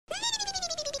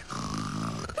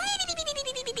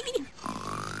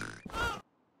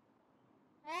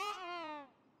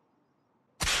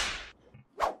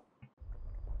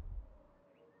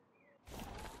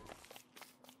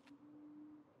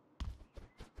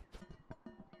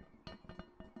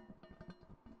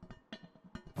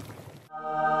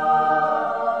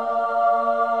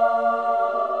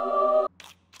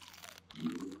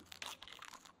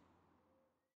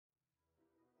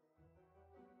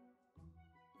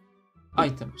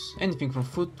Items, anything from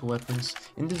food to weapons.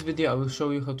 In this video I will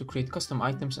show you how to create custom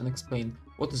items and explain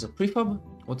what is a prefab,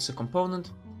 what is a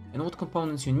component, and what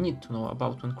components you need to know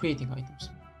about when creating items.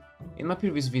 In my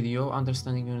previous video,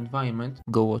 Understanding Your Environment,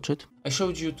 go watch it, I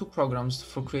showed you two programs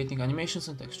for creating animations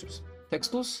and textures.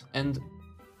 Textools and...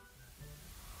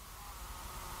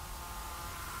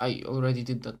 I already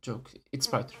did that joke, it's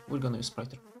Spriter, we're gonna use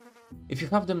Spriter. If you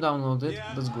have them downloaded,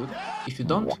 that's good. If you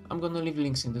don't, I'm gonna leave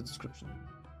links in the description.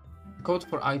 Code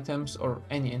for items, or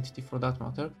any entity for that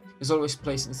matter, is always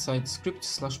placed inside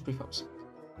script/prefabs.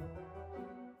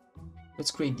 Let's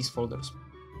create these folders.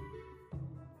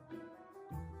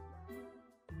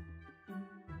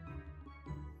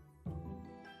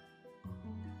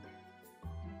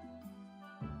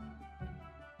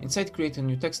 Inside, create a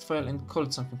new text file and call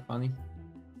it something funny.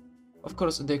 Of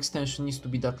course, the extension needs to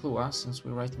be .lua, since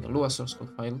we're writing a Lua source code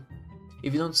file.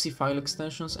 If you don't see file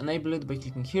extensions, enable it by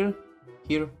clicking here,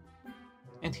 here,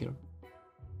 and here.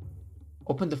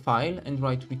 Open the file and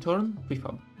write return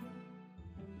prefab.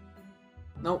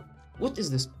 Now, what is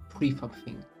this prefab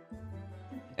thing?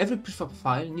 Every prefab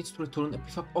file needs to return a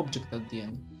prefab object at the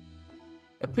end.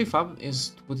 A prefab is,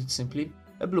 to put it simply,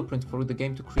 a blueprint for the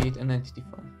game to create an entity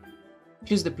from.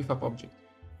 Here's the prefab object.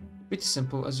 Pretty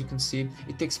simple, as you can see,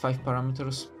 it takes 5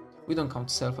 parameters. We don't count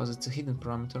self as it's a hidden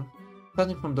parameter.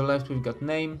 Starting from the left, we've got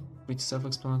name, pretty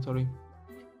self-explanatory.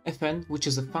 Fn, which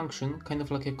is a function, kind of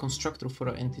like a constructor for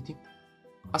an entity.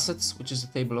 Assets, which is a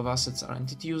table of assets our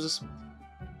entity uses.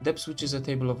 Depth, which is a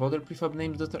table of other prefab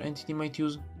names that our entity might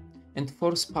use. And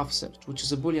force path search, which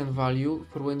is a boolean value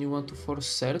for when you want to force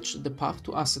search the path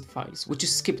to asset files, which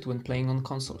is skipped when playing on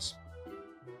consoles.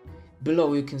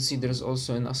 Below you can see there's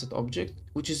also an asset object,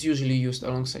 which is usually used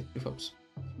alongside prefabs.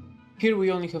 Here we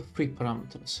only have 3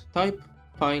 parameters: type,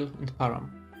 file, and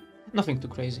param. Nothing too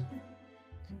crazy.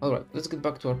 Alright, let's get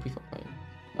back to our prefab file.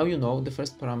 Now you know the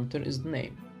first parameter is the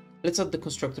name. Let's add the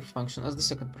constructor function as the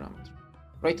second parameter.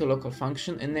 Write a local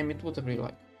function and name it whatever you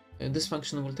like. This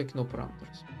function will take no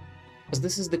parameters. As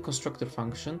this is the constructor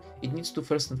function, it needs to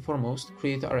first and foremost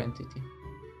create our entity.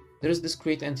 There is this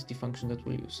create entity function that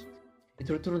we'll use. It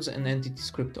returns an entity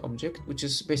script object, which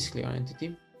is basically our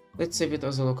entity. Let's save it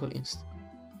as a local inst,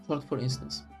 short for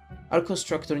instance. Our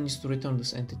constructor needs to return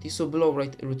this entity, so below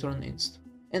write a return inst.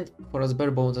 And for as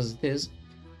bare bones as it is,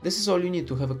 this is all you need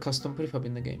to have a custom prefab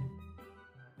in the game.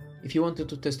 If you wanted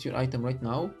to test your item right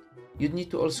now, you'd need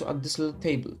to also add this little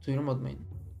table to your mod main,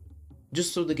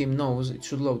 just so the game knows it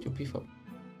should load your prefab.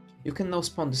 You can now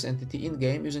spawn this entity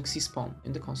in-game using cspawn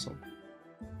in the console.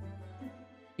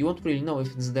 You won't really know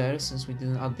if it's there since we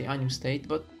didn't add the anim state,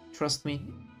 but trust me,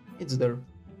 it's there.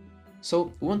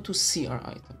 So we want to see our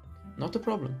item, not a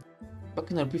problem.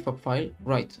 Back in our prefab file,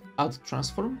 write add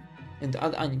transform and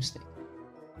add anim state.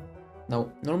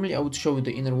 Now, normally I would show you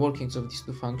the inner workings of these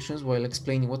two functions while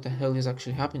explaining what the hell is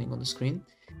actually happening on the screen.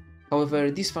 However,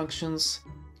 these functions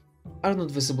are not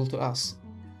visible to us,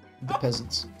 the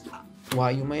peasants.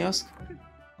 Why, you may ask?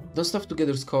 Don't Stuff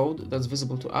Together's code that's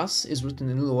visible to us is written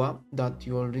in Lua, that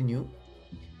you already knew.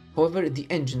 However, the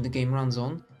engine the game runs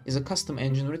on is a custom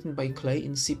engine written by Clay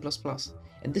in C++,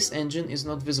 and this engine is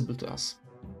not visible to us.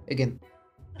 Again,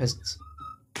 peasants.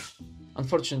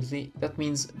 Unfortunately, that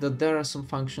means that there are some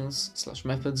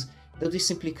functions/methods that we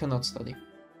simply cannot study.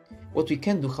 What we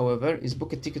can do, however, is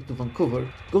book a ticket to Vancouver,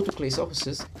 go to Clay's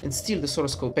offices, and steal the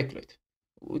source code. Speculate.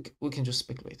 We can just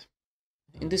speculate.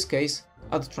 In this case,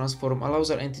 add transform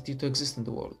allows our entity to exist in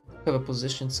the world, have a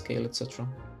position, scale, etc.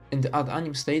 And the add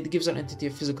anim state gives our entity a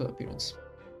physical appearance.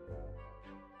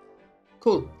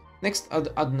 Cool. Next,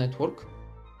 add network,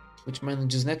 which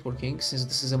manages networking, since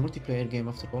this is a multiplayer game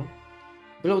after all.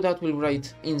 Below that we'll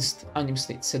write inst anim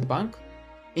state set bank,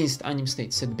 inst anim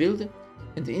state set build,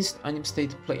 and inst anim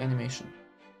state play animation.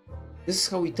 This is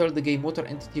how we tell the game what our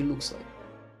entity looks like.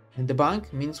 And the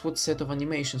bank means what set of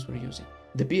animations we're using.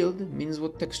 The build means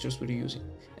what textures we're using.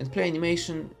 And play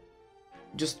animation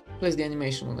just plays the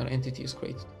animation when our entity is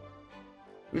created.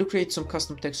 We'll create some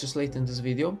custom textures later in this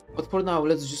video, but for now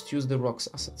let's just use the rocks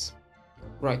assets.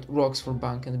 Write rocks for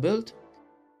bank and build,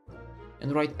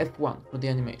 and write F1 for the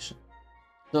animation.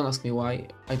 Don't ask me why,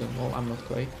 I don't know, I'm not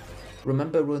Clay.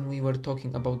 Remember when we were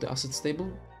talking about the assets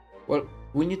table? Well,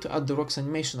 we need to add the rocks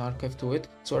animation archive to it,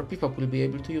 so our prefab will be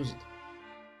able to use it.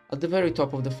 At the very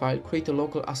top of the file, create a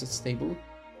local assets table,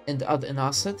 and add an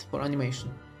asset for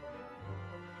animation.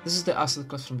 This is the asset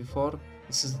class from before,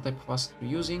 this is the type of asset we're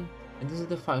using, and this is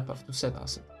the file path to set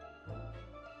asset.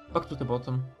 Back to the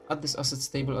bottom, add this assets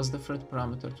table as the third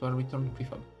parameter to our return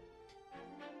prefab.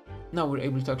 Now we're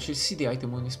able to actually see the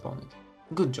item when we spawn it.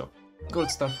 Good job. Gold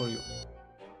star for you.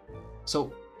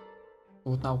 So,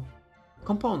 what now?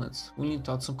 Components. We need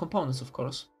to add some components, of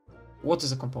course. What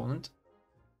is a component?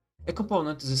 A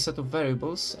component is a set of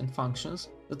variables and functions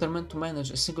that are meant to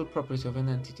manage a single property of an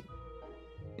entity.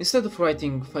 Instead of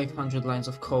writing 500 lines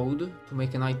of code to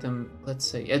make an item, let's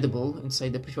say, edible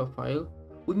inside the prefab file,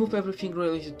 we move everything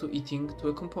related to eating to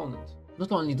a component.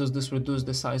 Not only does this reduce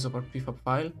the size of our prefab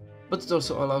file, but it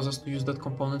also allows us to use that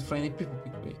component for any prefab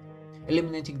we create,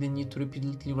 eliminating the need to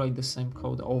repeatedly write the same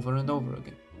code over and over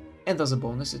again. And as a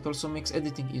bonus, it also makes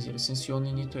editing easier, since you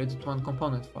only need to edit one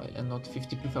component file and not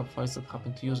 50 prefab files that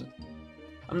happen to use it.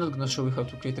 I'm not gonna show you how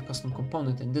to create a custom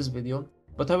component in this video,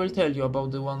 but I will tell you about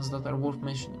the ones that are worth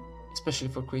mentioning, especially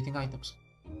for creating items.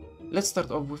 Let's start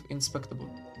off with Inspectable,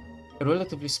 a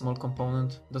relatively small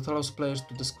component that allows players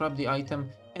to describe the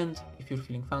item, and, if you're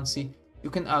feeling fancy,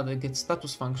 you can add a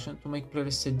getStatus function to make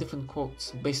players say different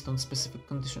quotes based on specific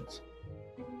conditions.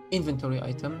 Inventory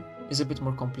item is a bit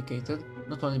more complicated,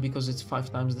 not only because it's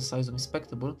 5 times the size of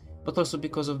Inspectable, but also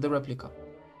because of the replica.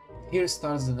 Here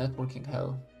starts the networking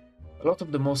hell. A lot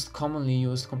of the most commonly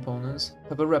used components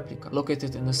have a replica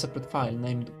located in a separate file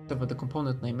named whatever the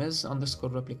component name is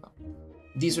 _replica.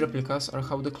 These replicas are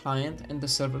how the client and the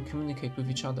server communicate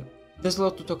with each other. There's a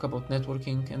lot to talk about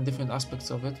networking and different aspects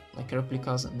of it, like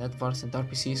replicas and netvars and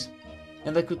RPCs,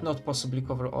 and I could not possibly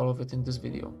cover all of it in this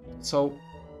video, so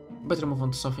better move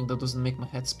on to something that doesn't make my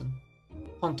head spin.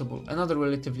 Huntable, another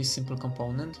relatively simple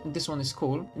component, and this one is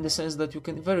cool in the sense that you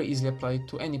can very easily apply it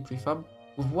to any prefab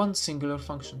with one singular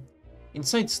function.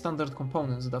 Inside standard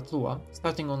components.lua,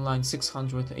 starting on line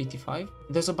 685,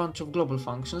 there's a bunch of global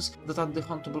functions that add the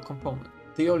huntable component.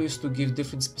 They all used to give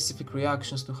different specific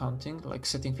reactions to hunting, like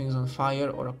setting things on fire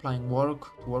or applying work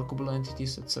to workable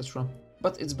entities, etc.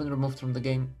 But it's been removed from the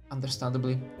game,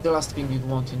 understandably. The last thing you'd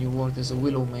want in your world is a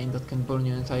willow main that can burn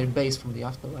your entire base from the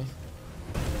afterlife.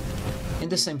 In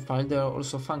the same file there are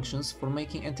also functions for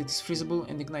making entities freezable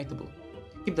and ignitable.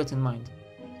 Keep that in mind.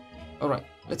 Alright,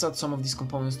 let's add some of these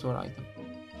components to our item.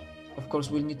 Of course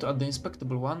we'll need to add the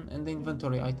inspectable one and the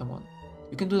inventory item one.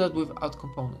 You can do that with add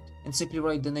component and simply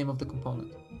write the name of the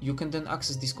component. You can then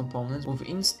access these components with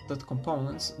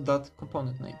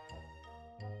inst.components.component name.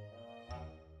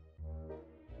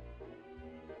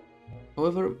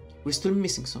 However, we're still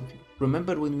missing something.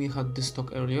 Remember when we had this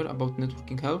talk earlier about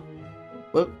networking hell?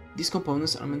 Well, these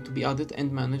components are meant to be added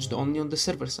and managed only on the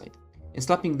server side, and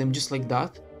slapping them just like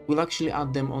that will actually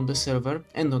add them on the server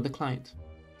and on the client.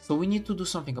 So we need to do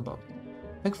something about it.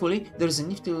 Thankfully, there is a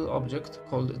nifty little object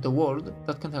called the world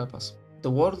that can help us.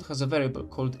 The world has a variable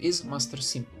called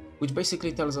isMasterSim, which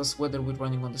basically tells us whether we're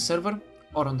running on the server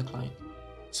or on the client.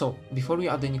 So, before we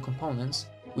add any components,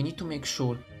 we need to make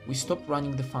sure we stop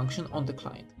running the function on the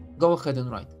client. Go ahead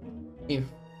and write if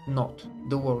not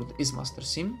the world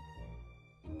isMasterSim,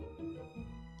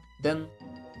 then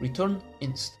return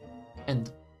inst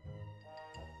end.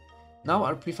 Now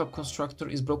our prefab constructor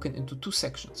is broken into two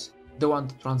sections, the one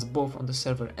that runs both on the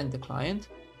server and the client,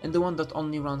 and the one that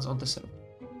only runs on the server.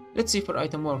 Let's see if our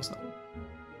item works now.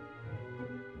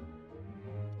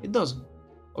 It does,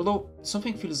 although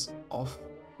something feels off.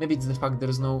 Maybe it's the fact there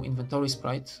is no inventory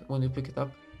sprite when we pick it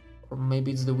up, or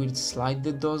maybe it's the weird slide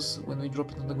that does when we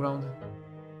drop it on the ground.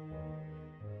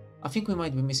 I think we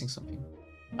might be missing something.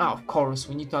 Of course,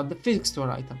 we need to add the physics to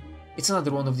our item. It's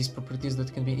another one of these properties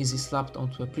that can be easily slapped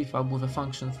onto a prefab with a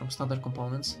function from standard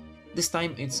components. This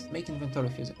time it's make inventory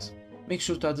physics. Make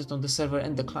sure to add it on the server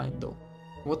and the client though.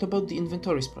 What about the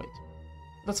inventory sprite?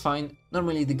 That's fine,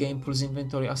 normally the game pulls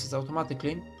inventory assets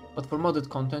automatically, but for modded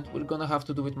content we're gonna have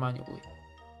to do it manually.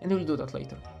 And we'll do that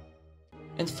later.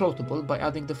 And floatable by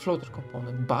adding the floater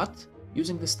component, but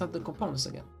using the standard components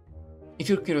again. If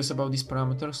you're curious about these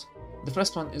parameters, the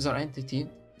first one is our entity,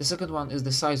 the second one is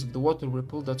the size of the water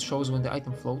ripple that shows when the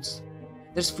item floats.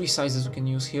 There's 3 sizes we can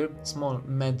use here, small,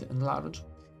 med and large,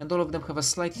 and all of them have a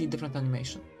slightly different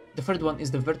animation. The third one is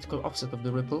the vertical offset of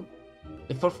the ripple,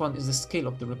 the fourth one is the scale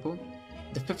of the ripple,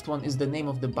 the fifth one is the name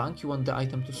of the bank you want the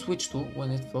item to switch to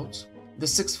when it floats, the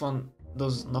sixth one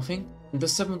does nothing, and the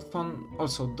seventh one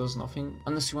also does nothing,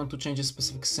 unless you want to change a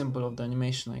specific symbol of the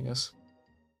animation, I guess.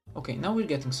 Okay, now we're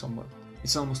getting somewhere.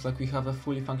 It's almost like we have a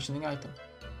fully functioning item.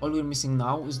 All we're missing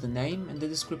now is the name and the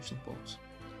description quotes.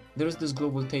 There is this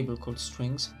global table called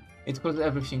strings. It holds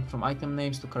everything from item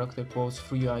names to character quotes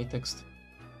through UI text.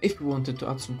 If we wanted to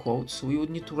add some quotes, we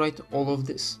would need to write all of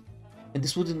this. And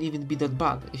this wouldn't even be that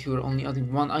bad if you were only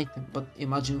adding one item, but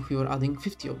imagine if we were adding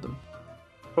 50 of them.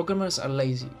 Programmers are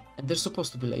lazy, And they're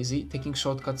supposed to be lazy, taking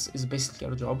shortcuts is basically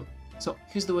our job, so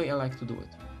here's the way I like to do it.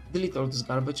 Delete all this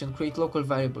garbage and create local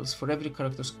variables for every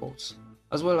character's quotes,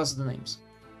 as well as the names.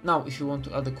 Now if you want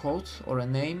to add a quote or a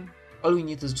name, all we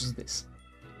need is just this.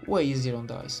 Way easier on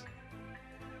the eyes.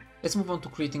 Let's move on to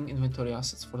creating inventory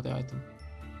assets for the item.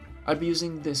 I'll be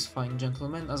using this fine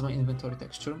gentleman as my inventory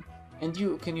texture, and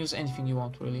you can use anything you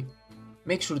want really.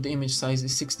 Make sure the image size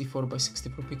is 64 by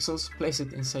 64 pixels, place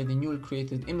it inside the newly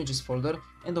created images folder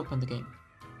and open the game.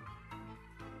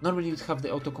 Normally you'd have the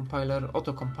autocompiler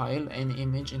autocompile any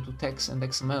image into text and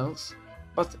XMLs,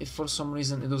 but if for some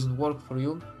reason it doesn't work for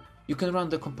you, you can run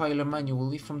the compiler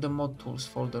manually from the mod tools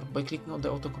folder by clicking on the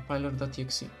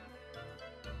autocompiler.exe.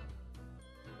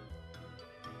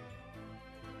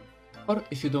 Or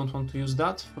if you don't want to use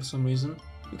that for some reason,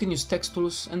 you can use text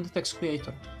tools and the text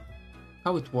creator.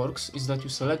 How it works is that you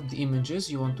select the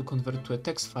images you want to convert to a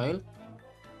text file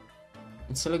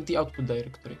and select the output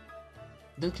directory.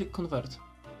 Then click convert.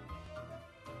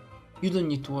 You don't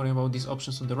need to worry about these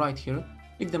options on the right here,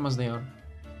 leave them as they are.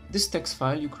 This text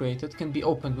file you created can be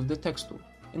opened with the text tool,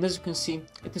 and as you can see,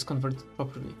 it is converted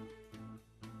properly.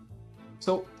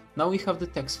 So now we have the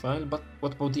text file, but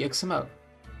what about the XML?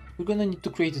 We're gonna need to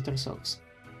create it ourselves.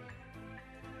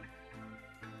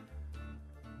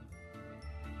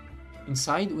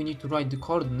 Inside, we need to write the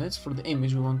coordinates for the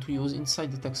image we want to use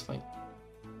inside the text file.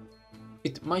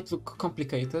 It might look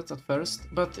complicated at first,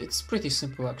 but it's pretty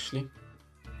simple actually.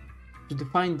 To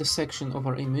define the section of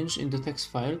our image in the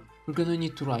text file, we're gonna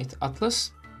need to write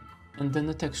atlas and then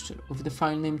a texture with the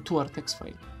file name to our text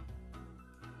file.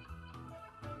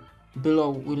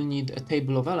 Below, we'll need a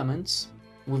table of elements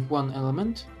with one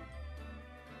element.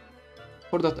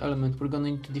 For that element, we're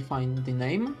gonna need to define the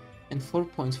name and 4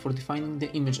 points for defining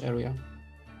the image area.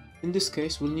 In this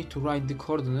case, we'll need to write the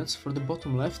coordinates for the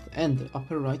bottom left and the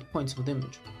upper right points of the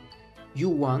image.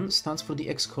 U1 stands for the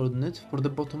x coordinate for the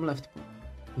bottom left point.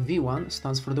 V1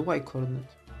 stands for the y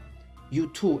coordinate.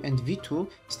 U2 and V2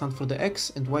 stand for the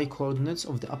x and y coordinates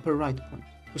of the upper right point.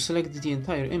 To select the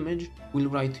entire image, we'll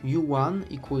write U1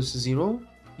 equals 0,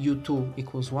 U2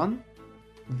 equals 1,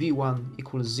 V1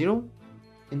 equals 0,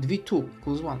 and V2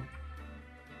 equals 1.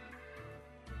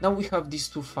 Now we have these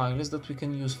two files that we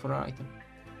can use for our item.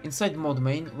 Inside mod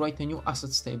main, write a new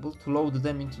assets table to load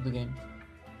them into the game.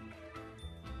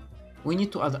 We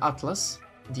need to add atlas,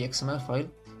 the XML file,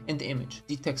 and the image,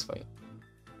 the text file.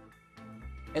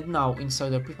 And now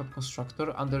inside our prefab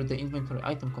constructor, under the inventory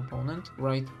item component,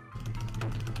 write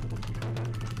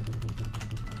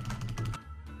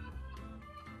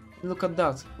and look at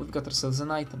that, we've got ourselves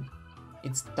an item.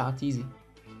 It's that easy.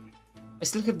 I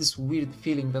still have this weird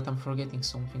feeling that I'm forgetting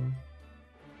something.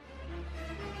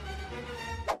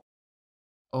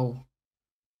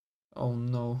 Oh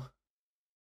no.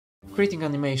 Creating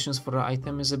animations for an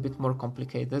item is a bit more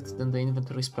complicated than the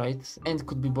inventory sprite and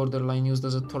could be borderline used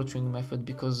as a torturing method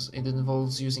because it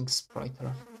involves using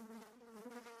Spriter.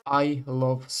 I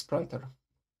love Spriter.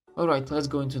 Alright, let's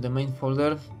go into the main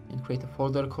folder and create a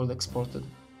folder called exported.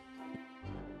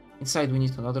 Inside we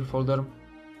need another folder,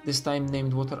 this time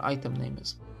named what our item name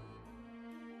is.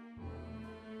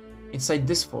 Inside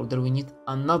this folder we need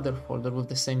another folder with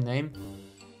the same name,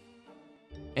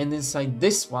 and inside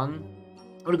this one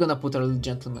we're gonna put our little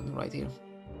gentleman right here.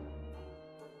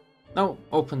 Now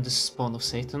open the spawn of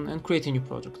Satan and create a new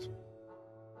project.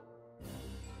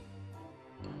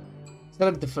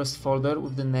 Select the first folder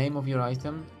with the name of your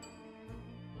item.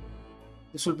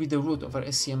 This will be the root of our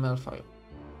SCML file.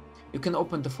 You can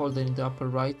open the folder in the upper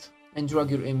right and drag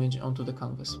your image onto the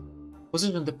canvas.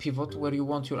 Position the pivot where you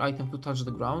want your item to touch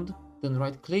the ground, then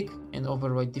right click and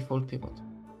override default pivot.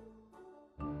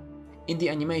 In the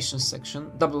animations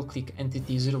section, double click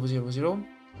entity 000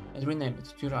 and rename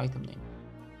it to your item name.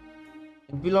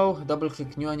 And below, double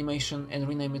click new animation and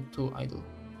rename it to idle.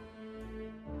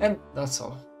 And that's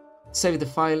all. Save the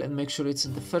file and make sure it's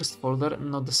in the first folder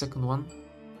and not the second one.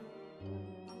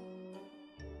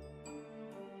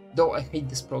 Though I hate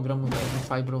this program with every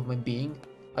fiber of my being,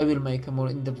 I will make a more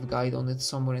in-depth guide on it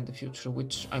somewhere in the future,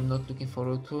 which I'm not looking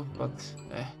forward to, but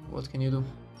what can you do?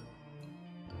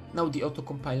 Now the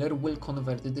autocompiler will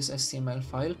convert this SCML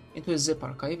file into a zip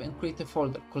archive and create a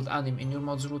folder called anim in your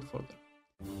mod's root folder.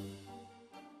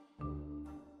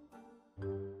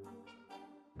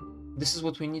 This is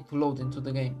what we need to load into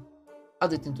the game.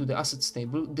 Add it into the assets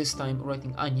table, this time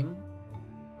writing anim.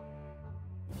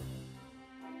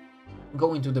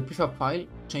 Go into the prefab file,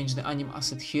 change the anim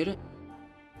asset here,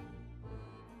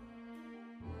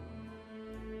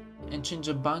 and change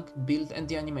the bank, build and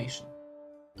the animation.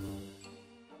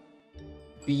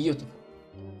 Beautiful.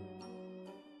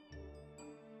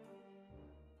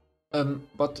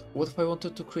 But what if I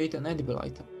wanted to create an edible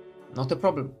item? Not a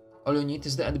problem. All you need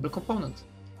is the edible component.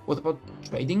 What about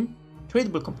trading?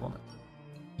 Tradable component.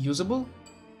 Usable?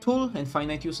 Tool and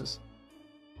finite uses.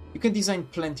 You can design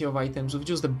plenty of items with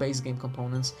just the base game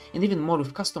components and even more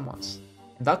with custom ones.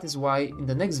 And that is why in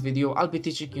the next video I'll be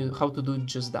teaching you how to do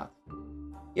just that.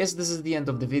 Yes, this is the end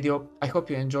of the video. I hope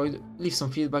you enjoyed. Leave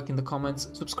some feedback in the comments,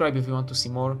 subscribe if you want to see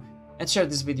more, and share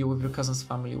this video with your cousin's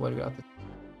family while you're at it.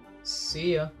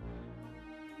 See ya!